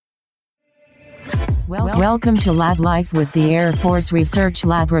Welcome to Lab Life with the Air Force Research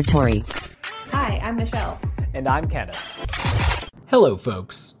Laboratory. Hi, I'm Michelle. And I'm Kenneth. Hello,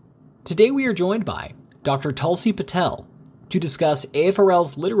 folks. Today we are joined by Dr. Tulsi Patel to discuss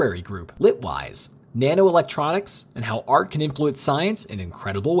AFRL's literary group, Litwise, nanoelectronics, and how art can influence science in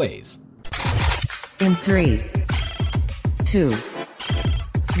incredible ways. In 3, 2,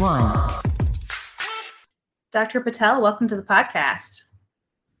 1. Dr. Patel, welcome to the podcast.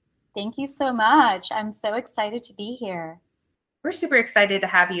 Thank you so much. I'm so excited to be here. We're super excited to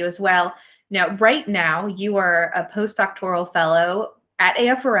have you as well. Now, right now, you are a postdoctoral fellow at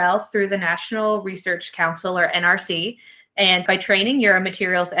AFRL through the National Research Council, or NRC. And by training, you're a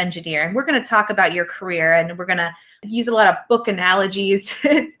materials engineer. And we're going to talk about your career, and we're going to use a lot of book analogies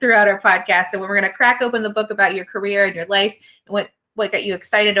throughout our podcast. So we're going to crack open the book about your career and your life and what got you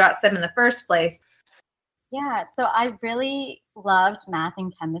excited about STEM in the first place. Yeah, so I really loved math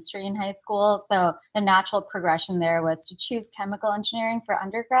and chemistry in high school. So the natural progression there was to choose chemical engineering for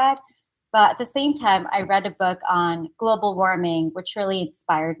undergrad. But at the same time, I read a book on global warming, which really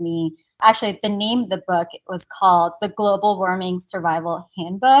inspired me. Actually, the name of the book was called The Global Warming Survival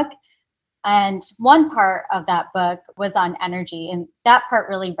Handbook. And one part of that book was on energy. And that part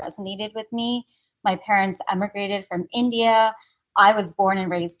really resonated with me. My parents emigrated from India. I was born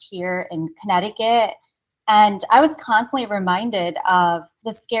and raised here in Connecticut. And I was constantly reminded of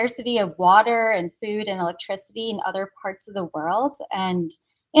the scarcity of water and food and electricity in other parts of the world. And,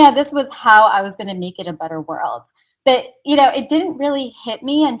 this was how I was going to make it a better world. But, it didn't really hit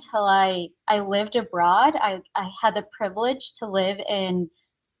me until I lived abroad. I had the privilege to live in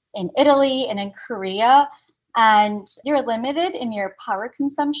Italy and in Korea. And you're limited in your power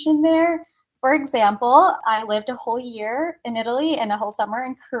consumption there. For example, I lived a whole year in Italy and a whole summer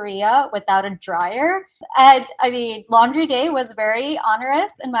in Korea without a dryer. And laundry day was very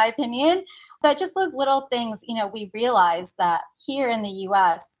onerous in my opinion, but just those little things, we realized that here in the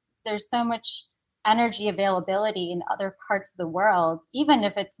US, there's so much energy availability in other parts of the world. Even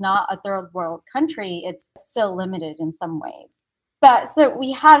if it's not a third world country, it's still limited in some ways. But so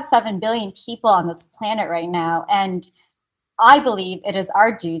we have 7 billion people on this planet right now. And I believe it is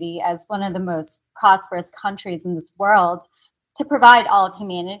our duty as one of the most prosperous countries in this world to provide all of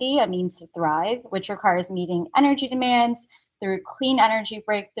humanity a means to thrive, which requires meeting energy demands through clean energy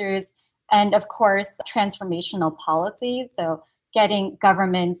breakthroughs and, of course, transformational policies. So getting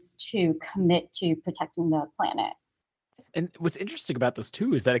governments to commit to protecting the planet. And what's interesting about this,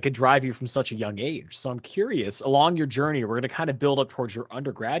 too, is that it could drive you from such a young age. So I'm curious, along your journey, we're going to kind of build up towards your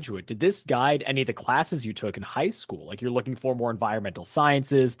undergraduate. Did this guide any of the classes you took in high school? Like you're looking for more environmental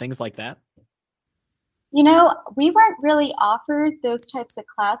sciences, things like that? We weren't really offered those types of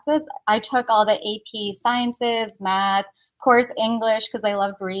classes. I took all the AP sciences, math, of course, English, because I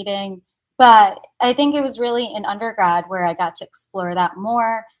loved reading. But I think it was really in undergrad where I got to explore that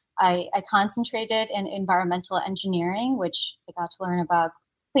more. I concentrated in environmental engineering, which I got to learn about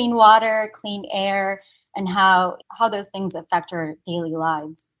clean water, clean air, and how those things affect our daily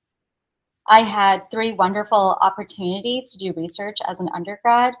lives. I had 3 wonderful opportunities to do research as an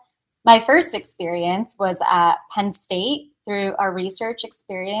undergrad. My first experience was at Penn State through our research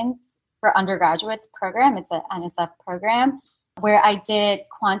experience for undergraduates program. It's an NSF program where I did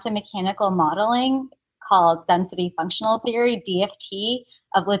quantum mechanical modeling called density functional theory, DFT,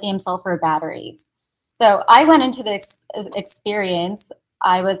 of lithium sulfur batteries. So I went into the experience.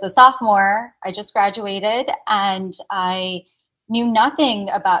 I was a sophomore. I just graduated and I knew nothing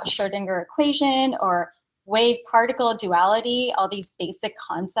about Schrodinger equation or wave particle duality, all these basic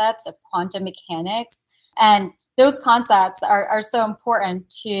concepts of quantum mechanics. And those concepts are so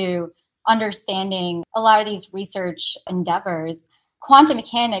important to understanding a lot of these research endeavors. Quantum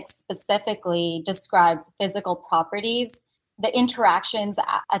mechanics specifically describes physical properties, the interactions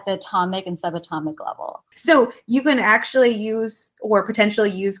at the atomic and subatomic level. So you can actually use or potentially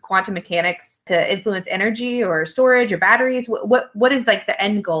use quantum mechanics to influence energy or storage or batteries. What is like the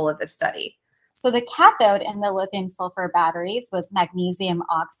end goal of this study? So the cathode in the lithium sulfur batteries was magnesium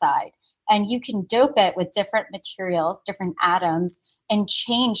oxide. And you can dope it with different materials, different atoms, and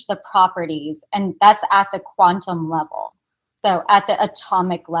change the properties. And that's at the quantum level. So at the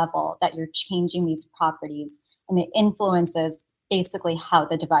atomic level that you're changing these properties, and it influences basically how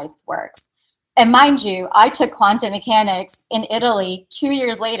the device works. And mind you, I took quantum mechanics in Italy 2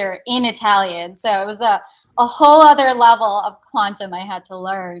 years later in Italian. So it was a whole other level of quantum I had to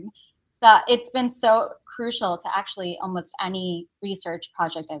learn. But it's been so crucial to actually almost any research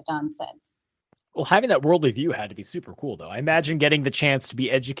project I've done since. Well, having that worldly view had to be super cool, though. I imagine getting the chance to be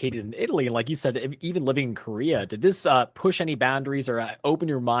educated in Italy, and like you said, even living in Korea. Did this push any boundaries or open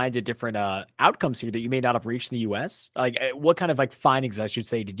your mind to different outcomes here that you may not have reached in the U.S.? Like, what kind of like findings, I should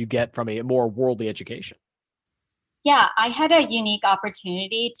say, did you get from a more worldly education? Yeah, I had a unique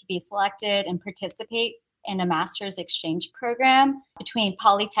opportunity to be selected and participate in a master's exchange program between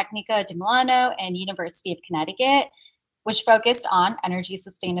Politecnica di Milano and University of Connecticut, which focused on energy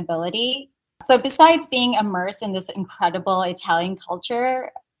sustainability. So besides being immersed in this incredible Italian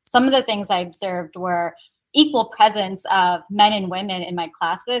culture, some of the things I observed were equal presence of men and women in my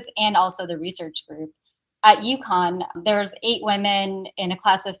classes and also the research group. At UConn, there's 8 women in a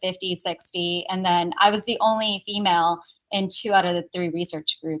class of 50, 60, and then I was the only female in 2 out of the 3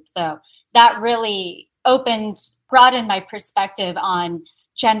 research groups. So that really broadened my perspective on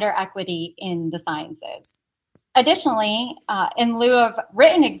gender equity in the sciences. Additionally, in lieu of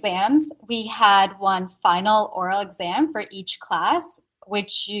written exams, we had one final oral exam for each class,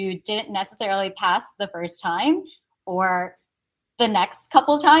 which you didn't necessarily pass the first time or the next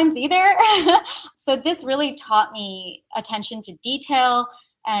couple times either. So this really taught me attention to detail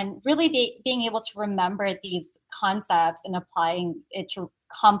and really being able to remember these concepts and applying it to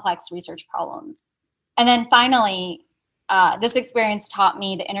complex research problems. And then finally, this experience taught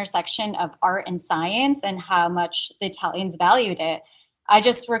me the intersection of art and science and how much the Italians valued it. I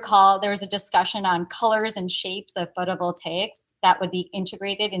just recall there was a discussion on colors and shapes of photovoltaics that would be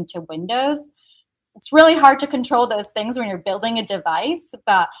integrated into windows. It's really hard to control those things when you're building a device,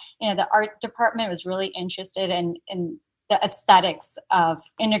 but the art department was really interested in the aesthetics of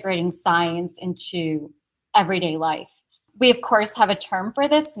integrating science into everyday life. We, of course, have a term for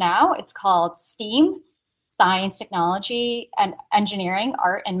this now. It's called STEAM, science, technology, and engineering,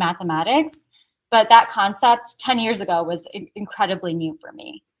 art, and mathematics. But that concept 10 years ago was incredibly new for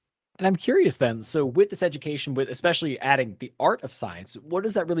me. And I'm curious then, so with this education, with especially adding the art of science, what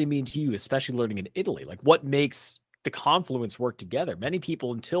does that really mean to you, especially learning in Italy? Like, what makes the confluence work together? Many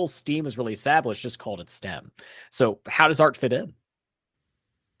people, until STEAM was really established, just called it STEM. So how does art fit in?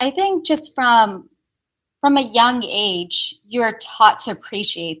 I think just from a young age, you're taught to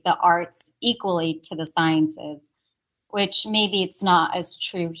appreciate the arts equally to the sciences, which maybe it's not as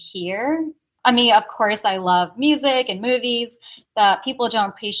true here. I mean, of course, I love music and movies, but people don't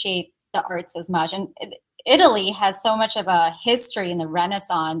appreciate the arts as much. And Italy has so much of a history in the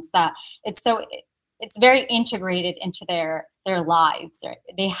Renaissance that it's very integrated into their lives.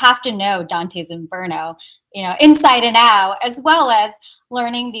 They have to know Dante's Inferno, inside and out, as well as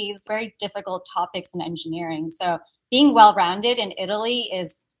learning these very difficult topics in engineering. So being well-rounded in Italy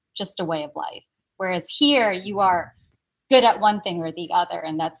is just a way of life. Whereas here, you are good at one thing or the other,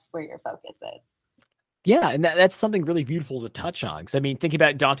 and that's where your focus is. Yeah, and that's something really beautiful to touch on. Because, I mean, thinking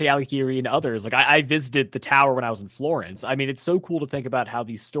about Dante Alighieri and others, like I visited the tower when I was in Florence. I mean, it's so cool to think about how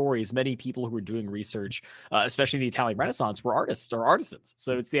these stories, many people who were doing research, especially in the Italian Renaissance, were artists or artisans.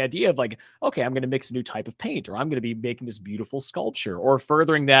 So it's the idea of like, okay, I'm going to mix a new type of paint, or I'm going to be making this beautiful sculpture, or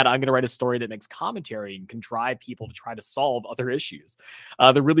furthering that, I'm going to write a story that makes commentary and can drive people to try to solve other issues.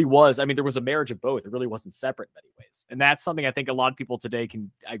 There really was, I mean, there was a marriage of both. It really wasn't separate in many ways. And that's something I think a lot of people today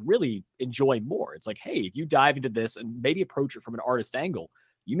can really enjoy more. It's like, hey, if you dive into this and maybe approach it from an artist angle,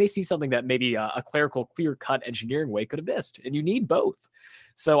 you may see something that maybe a clerical, clear-cut engineering way could have missed, and you need both.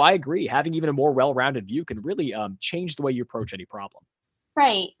 So I agree, having even a more well-rounded view can really change the way you approach any problem.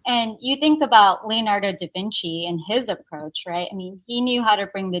 Right. And you think about Leonardo da Vinci and his approach, right? I mean, he knew how to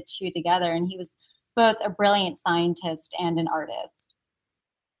bring the two together, and he was both a brilliant scientist and an artist.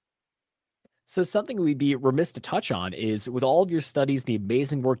 So something we'd be remiss to touch on is, with all of your studies, the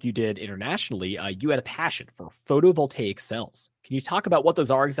amazing work you did internationally, you had a passion for photovoltaic cells. Can you talk about what those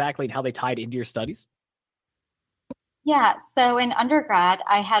are exactly and how they tied into your studies? Yeah, so in undergrad,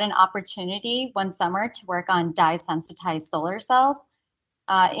 I had an opportunity one summer to work on dye-sensitized solar cells.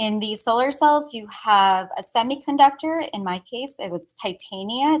 In these solar cells, you have a semiconductor. In my case, it was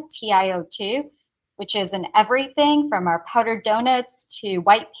titania, TiO2, which is in everything from our powdered donuts to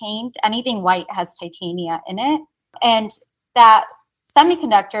white paint. Anything white has titania in it. And that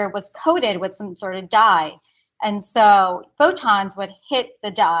semiconductor was coated with some sort of dye. And so photons would hit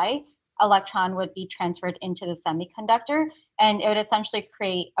the dye, electron would be transferred into the semiconductor, and it would essentially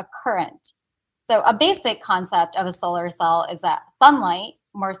create a current. So a basic concept of a solar cell is that sunlight,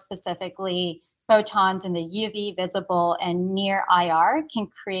 more specifically photons in the UV, visible, and near IR, can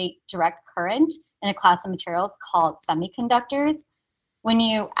create direct current in a class of materials called semiconductors. When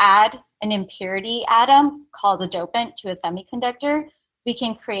you add an impurity atom called a dopant to a semiconductor, we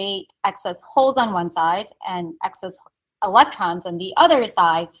can create excess holes on one side and excess electrons on the other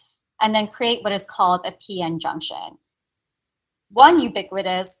side. and then create what is called a p-n junction. One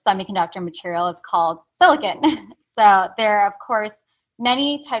ubiquitous semiconductor material is called silicon. So there are, of course,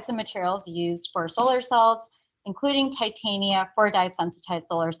 many types of materials used for solar cells, including titania for dye-sensitized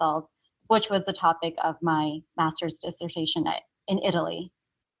solar cells, which was the topic of my master's dissertation in Italy.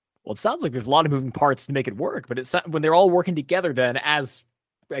 Well, it sounds like there's a lot of moving parts to make it work, but when they're all working together, then as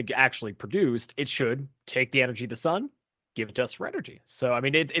actually produced, it should take the energy of the sun, give it to us for energy. So, I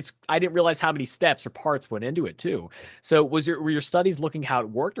mean, I didn't realize how many steps or parts went into it too. So were your studies looking how it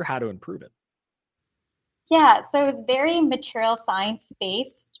worked or how to improve it? Yeah, so it was very material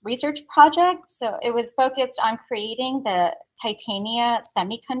science-based research project. So it was focused on creating the titania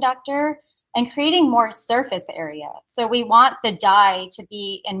semiconductor and creating more surface area. So we want the dye to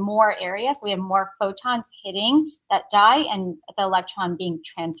be in more areas. So we have more photons hitting that dye and the electron being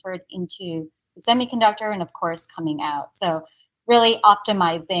transferred into the semiconductor and of course coming out. So really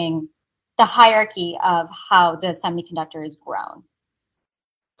optimizing the hierarchy of how the semiconductor is grown.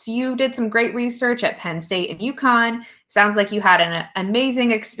 So you did some great research at Penn State and UConn. Sounds like you had an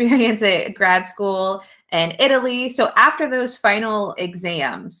amazing experience at grad school in Italy. So after those final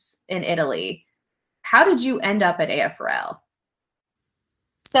exams in Italy, how did you end up at AFRL?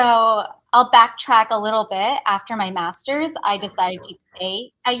 So I'll backtrack a little bit. After my master's, I decided to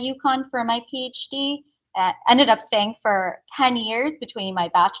stay at UConn for my PhD. Ended up staying for 10 years between my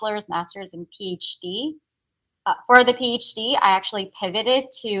bachelor's, master's, and PhD. For the PhD, I actually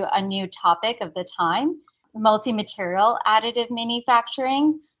pivoted to a new topic of the time, multi-material additive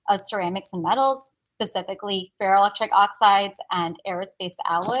manufacturing of ceramics and metals, specifically ferroelectric oxides and aerospace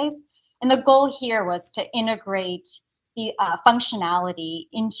alloys. And the goal here was to integrate the functionality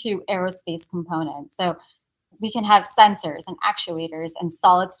into aerospace components. So we can have sensors and actuators and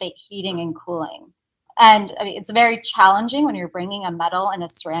solid state heating and cooling. And I mean, it's very challenging when you're bringing a metal and a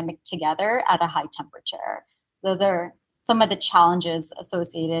ceramic together at a high temperature. So there are some of the challenges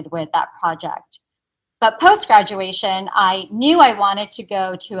associated with that project. But post-graduation, I knew I wanted to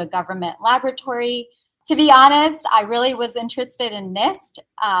go to a government laboratory. To be honest, I really was interested in NIST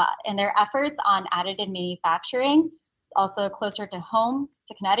and their efforts on additive manufacturing. It's also closer to home,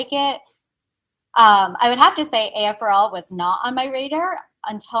 to Connecticut. I would have to say AFRL was not on my radar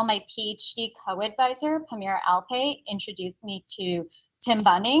until my PhD co-advisor, Pamira Alpay, introduced me to Tim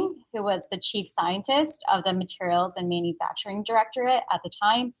Bunning, who was the chief scientist of the Materials and Manufacturing Directorate at the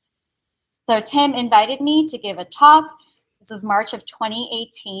time. So Tim invited me to give a talk. This was March of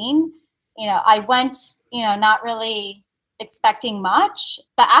 2018. I went, not really expecting much,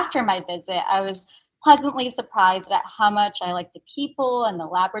 but after my visit, I was pleasantly surprised at how much I liked the people and the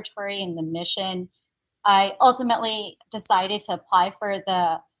laboratory and the mission. I ultimately decided to apply for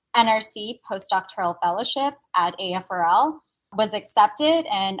the NRC postdoctoral fellowship at AFRL, was accepted,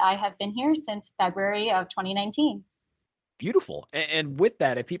 and I have been here since February of 2019. Beautiful. And with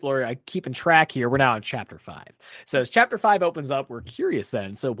that, if people are keeping track here, we're now in Chapter 5. So as Chapter 5 opens up, we're curious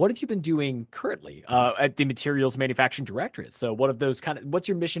then. So what have you been doing currently at the Materials Manufacturing Directorate? So what's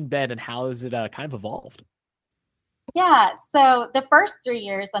your mission been and how has it kind of evolved? Yeah, so the first 3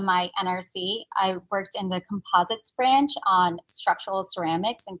 years of my NRC, I worked in the composites branch on structural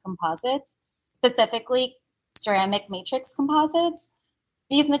ceramics and composites, specifically ceramic matrix composites.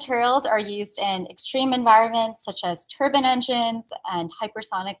 These materials are used in extreme environments such as turbine engines and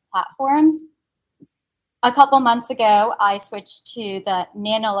hypersonic platforms. A couple months ago, I switched to the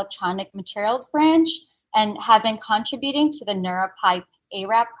nanoelectronic materials branch and have been contributing to the NeuroPipe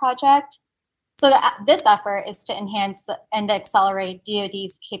ARAP project. So this effort is to enhance and accelerate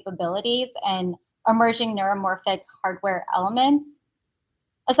DoD's capabilities and emerging neuromorphic hardware elements,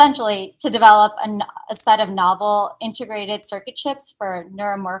 essentially to develop a set of novel integrated circuit chips for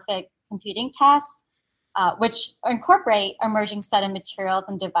neuromorphic computing tasks, which incorporate emerging set of materials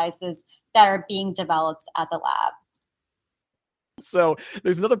and devices that are being developed at the lab. So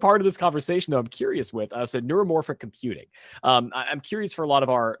there's another part of this conversation, though, I'm curious with. So neuromorphic computing. I'm curious for a lot of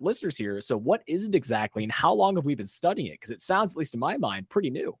our listeners here. So what is it exactly and how long have we been studying it? Because it sounds, at least in my mind, pretty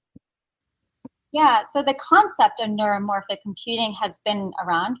new. Yeah, so the concept of neuromorphic computing has been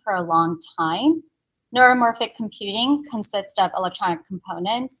around for a long time. Neuromorphic computing consists of electronic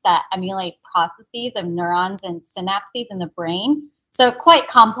components that emulate processes of neurons and synapses in the brain. So quite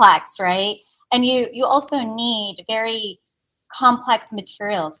complex, right? And you also need very complex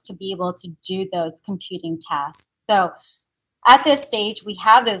materials to be able to do those computing tasks. So at this stage, we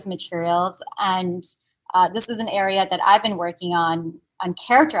have those materials, and this is an area that I've been working on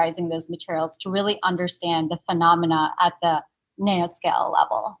characterizing those materials to really understand the phenomena at the nanoscale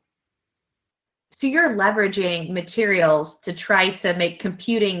level. So you're leveraging materials to try to make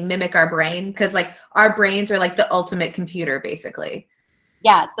computing mimic our brain, because like our brains are like the ultimate computer, basically.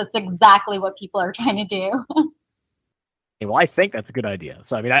 Yes, that's exactly what people are trying to do. Well, I think that's a good idea.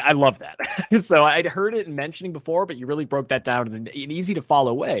 So, I mean, I love that. So I'd heard it mentioning before, but you really broke that down in an easy to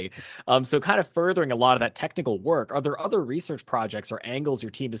follow way. So kind of furthering a lot of that technical work, are there other research projects or angles your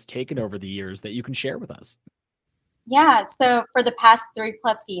team has taken over the years that you can share with us? Yeah, so for the past 3+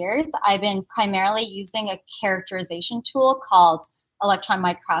 years, I've been primarily using a characterization tool called electron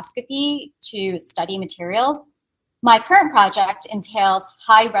microscopy to study materials. My current project entails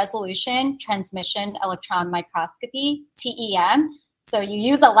high resolution transmission electron microscopy, TEM. So you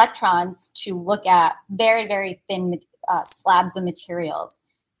use electrons to look at very, very thin slabs of materials.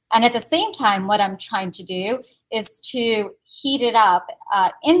 And at the same time, what I'm trying to do is to heat it up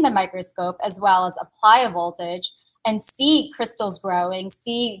in the microscope, as well as apply a voltage and see crystals growing,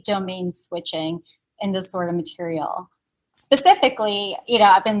 see domain switching in this sort of material. Specifically,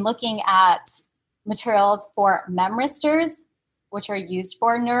 I've been looking at materials for memristors, which are used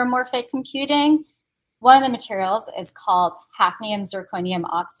for neuromorphic computing. One of the materials is called hafnium zirconium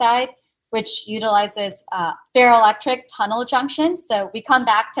oxide, which utilizes ferroelectric tunnel junctions. So we come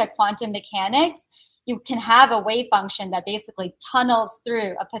back to quantum mechanics. You can have a wave function that basically tunnels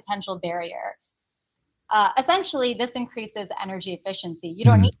through a potential barrier. Essentially, this increases energy efficiency. You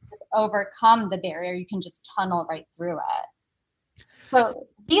don't need to overcome the barrier. You can just tunnel right through it. So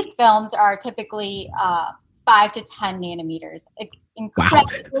these films are typically 5 to 10 nanometers,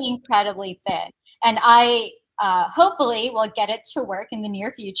 incredibly thin. And I hopefully will get it to work in the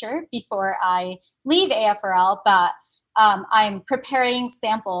near future before I leave AFRL, but I'm preparing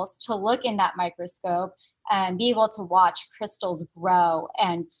samples to look in that microscope and be able to watch crystals grow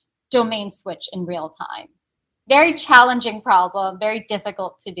and domain switch in real time. Very challenging problem, very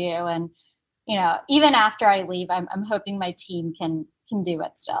difficult to do. And, even after I leave, I'm hoping my team can do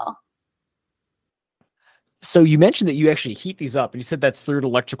it still. So you mentioned that you actually heat these up, and you said that's through an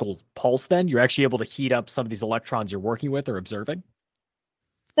electrical pulse then? You're actually able to heat up some of these electrons you're working with or observing?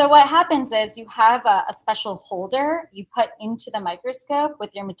 So what happens is you have a special holder you put into the microscope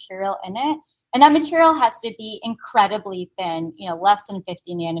with your material in it. And that material has to be incredibly thin, less than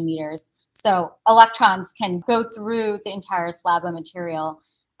 50 nanometers. So electrons can go through the entire slab of material.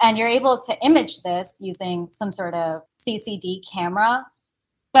 And you're able to image this using some sort of CCD camera.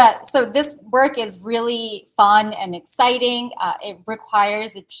 But so this work is really fun and exciting. It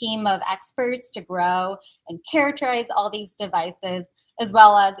requires a team of experts to grow and characterize all these devices, as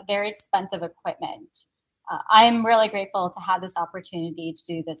well as very expensive equipment. I'm really grateful to have this opportunity to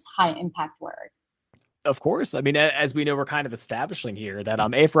do this high impact work. Of course. I mean, as we know, we're kind of establishing here that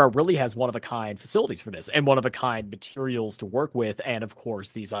AFRL really has one-of-a-kind facilities for this and one-of-a-kind materials to work with, and of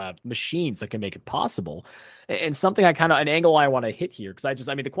course, these machines that can make it possible. And something an angle I want to hit here, because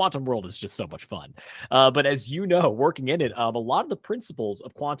the quantum world is just so much fun. But as you know, working in it, a lot of the principles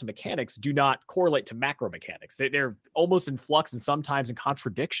of quantum mechanics do not correlate to macro mechanics. They're almost in flux and sometimes in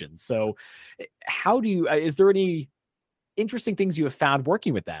contradiction. So how do you, is there any interesting things you have found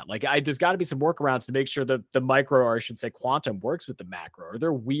working with that? Like, there's got to be some workarounds to make sure that the micro, or I should say quantum, works with the macro. Are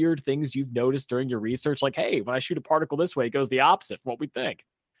there weird things you've noticed during your research? Like, hey, when I shoot a particle this way, it goes the opposite from what we think,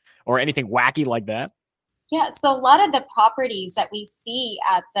 or anything wacky like that? Yeah, so a lot of the properties that we see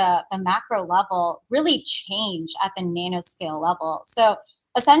at the macro level really change at the nanoscale level. So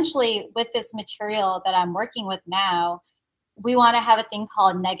essentially, with this material that I'm working with now, we want to have a thing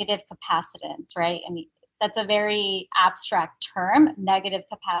called negative capacitance, right? That's a very abstract term, negative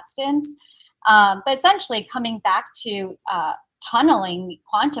capacitance. But essentially, coming back to tunneling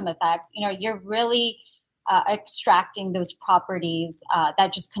quantum effects, you're really extracting those properties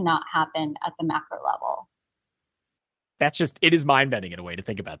that just cannot happen at the macro level. It is mind-bending in a way to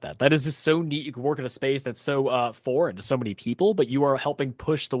think about that. That is just so neat. You can work in a space that's so foreign to so many people, but you are helping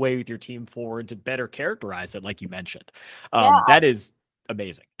push the way with your team forward to better characterize it, like you mentioned. That is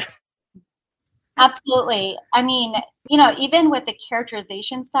amazing. Absolutely. Even with the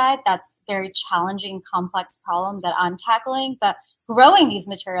characterization side, that's very challenging, complex problem that I'm tackling, but growing these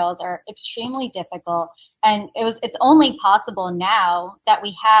materials are extremely difficult. And it's only possible now that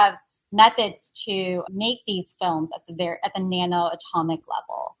we have methods to make these films at the nanoatomic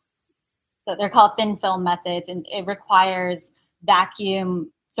level. So they're called thin film methods, and it requires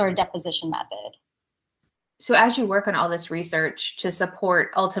vacuum sort of deposition method. So as you work on all this research to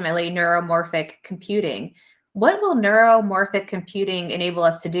support ultimately neuromorphic computing, what will neuromorphic computing enable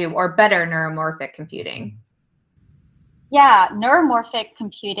us to do, or better neuromorphic computing? Yeah, neuromorphic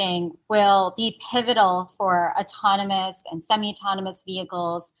computing will be pivotal for autonomous and semi-autonomous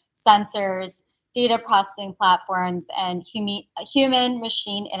vehicles, sensors, data processing platforms, and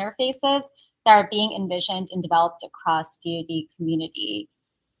human-machine interfaces that are being envisioned and developed across DoD community.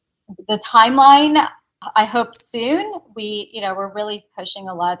 The timeline, I hope soon. We're really pushing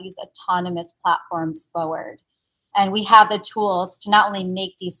a lot of these autonomous platforms forward. And we have the tools to not only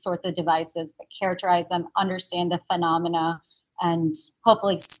make these sorts of devices, but characterize them, understand the phenomena, and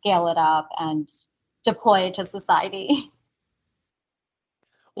hopefully scale it up and deploy it to society.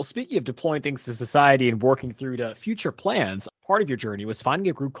 Well, speaking of deploying things to society and working through to future plans, part of your journey was finding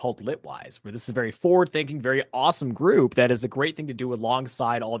a group called Litwise, where this is a very forward-thinking, very awesome group that is a great thing to do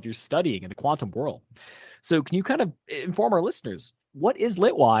alongside all of your studying in the quantum world. So can you kind of inform our listeners, what is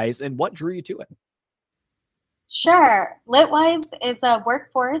Litwise and what drew you to it? Sure. Litwise is a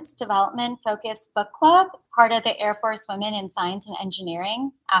workforce development focused book club, part of the Air Force Women in Science and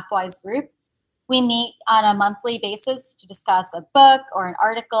Engineering, AFWISE group. We meet on a monthly basis to discuss a book or an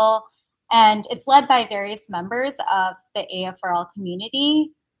article, and it's led by various members of the AFRL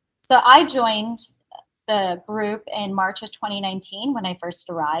community. So I joined the group in March of 2019 when I first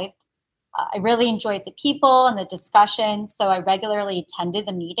arrived. I really enjoyed the people and the discussion, so I regularly attended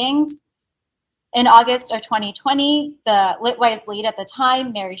the meetings. In August of 2020, the Litwise lead at the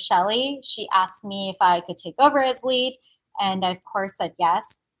time, Mary Shelley, she asked me if I could take over as lead, and I, of course, said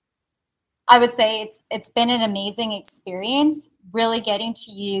yes. I would say it's been an amazing experience, really getting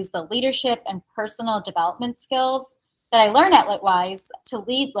to use the leadership and personal development skills that I learned at Litwise to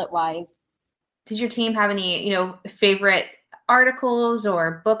lead Litwise. Did your team have any, favorite articles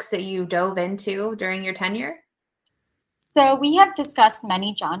or books that you dove into during your tenure? So we have discussed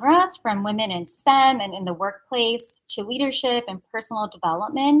many genres, from women in STEM and in the workplace to leadership and personal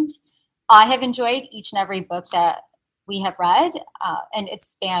development. I have enjoyed each and every book that we have read, and it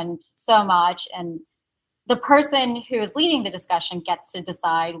spanned so much. And the person who is leading the discussion gets to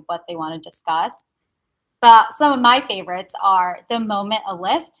decide what they want to discuss. But some of my favorites are The Moment, a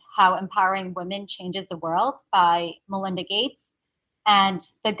Lift, How Empowering Women Changes the World by Melinda Gates, and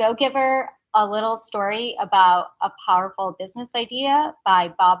The Go-Giver, a little story about a powerful business idea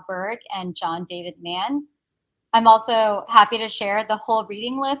by Bob Berg and John David Mann. I'm also happy to share the whole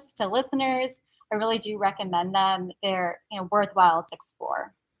reading list to listeners. I really do recommend them. They're worthwhile to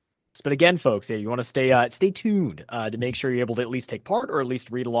explore. But again, folks, you want to stay tuned to make sure you're able to at least take part or at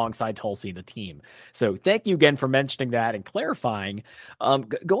least read alongside Tulsi and the team. So thank you again for mentioning that and clarifying.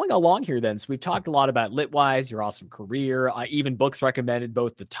 Going along here then, so we've talked a lot about Litwise, your awesome career, even books recommended,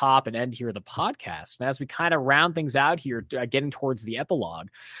 both the top and end here of the podcast. And as we kind of round things out here, getting towards the epilogue,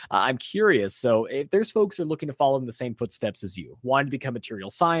 I'm curious. So if there's folks who are looking to follow in the same footsteps as you, wanting to become a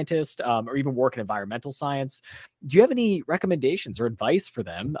material scientist or even work in environmental science, do you have any recommendations or advice for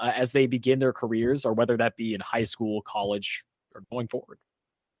them as they begin their careers, or whether that be in high school, college, or going forward?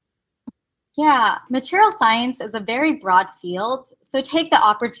 Yeah, material science is a very broad field. So take the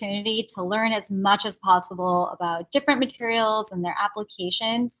opportunity to learn as much as possible about different materials and their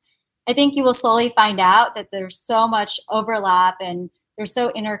applications. I think you will slowly find out that there's so much overlap and they're so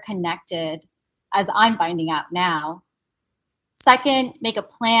interconnected, as I'm finding out now. Second, make a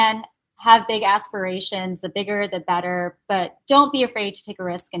plan. Have big aspirations, the bigger, the better, but don't be afraid to take a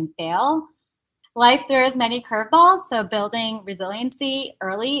risk and fail. Life throws many curveballs, so building resiliency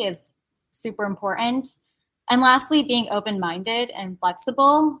early is super important. And lastly, being open-minded and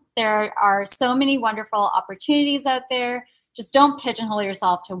flexible. There are so many wonderful opportunities out there. Just don't pigeonhole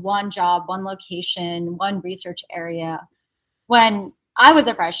yourself to one job, one location, one research area. When I was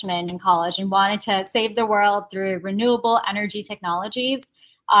a freshman in college and wanted to save the world through renewable energy technologies,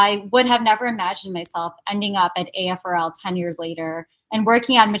 I would have never imagined myself ending up at AFRL 10 years later and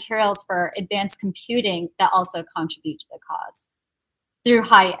working on materials for advanced computing that also contribute to the cause through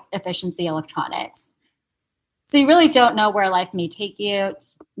high efficiency electronics. So you really don't know where life may take you.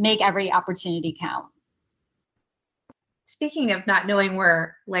 Just make every opportunity count. Speaking of not knowing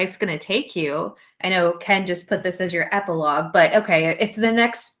where life's going to take you, I know Ken just put this as your epilogue, but okay, if the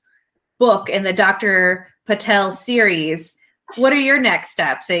next book in the Dr. Patel series, what are your next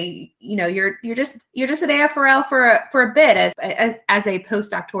steps? You're just at AFRL for a bit as a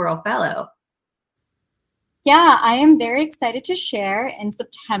postdoctoral fellow. Yeah, I am very excited to share. In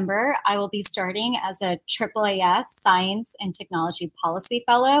September, I will be starting as a AAAS Science and Technology Policy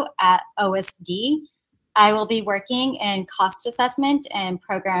Fellow at OSD. I will be working in cost assessment and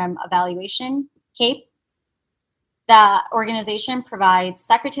program evaluation, CAPE. The organization provides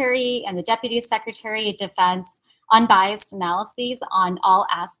Secretary and the Deputy Secretary of Defense unbiased analyses on all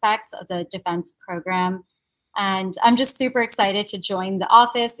aspects of the defense program. And I'm just super excited to join the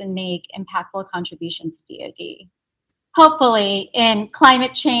office and make impactful contributions to DoD. hopefully in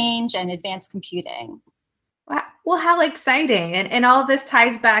climate change and advanced computing. Wow. Well, how exciting. And all of this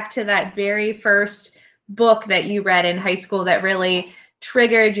ties back to that very first book that you read in high school that really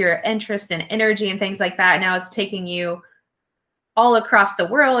triggered your interest and energy and things like that. Now it's taking you all across the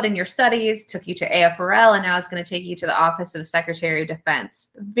world in your studies, took you to AFRL, and now it's going to take you to the Office of the Secretary of Defense.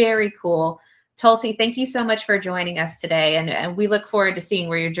 Very cool. Tulsi, thank you so much for joining us today, and we look forward to seeing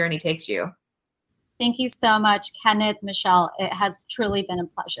where your journey takes you. Thank you so much, Kenneth, Michelle. It has truly been a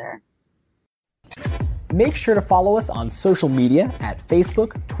pleasure. Make sure to follow us on social media at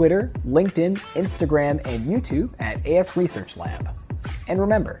Facebook, Twitter, LinkedIn, Instagram, and YouTube at AF Research Lab. And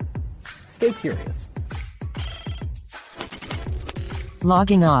remember, stay curious.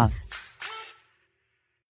 Logging off.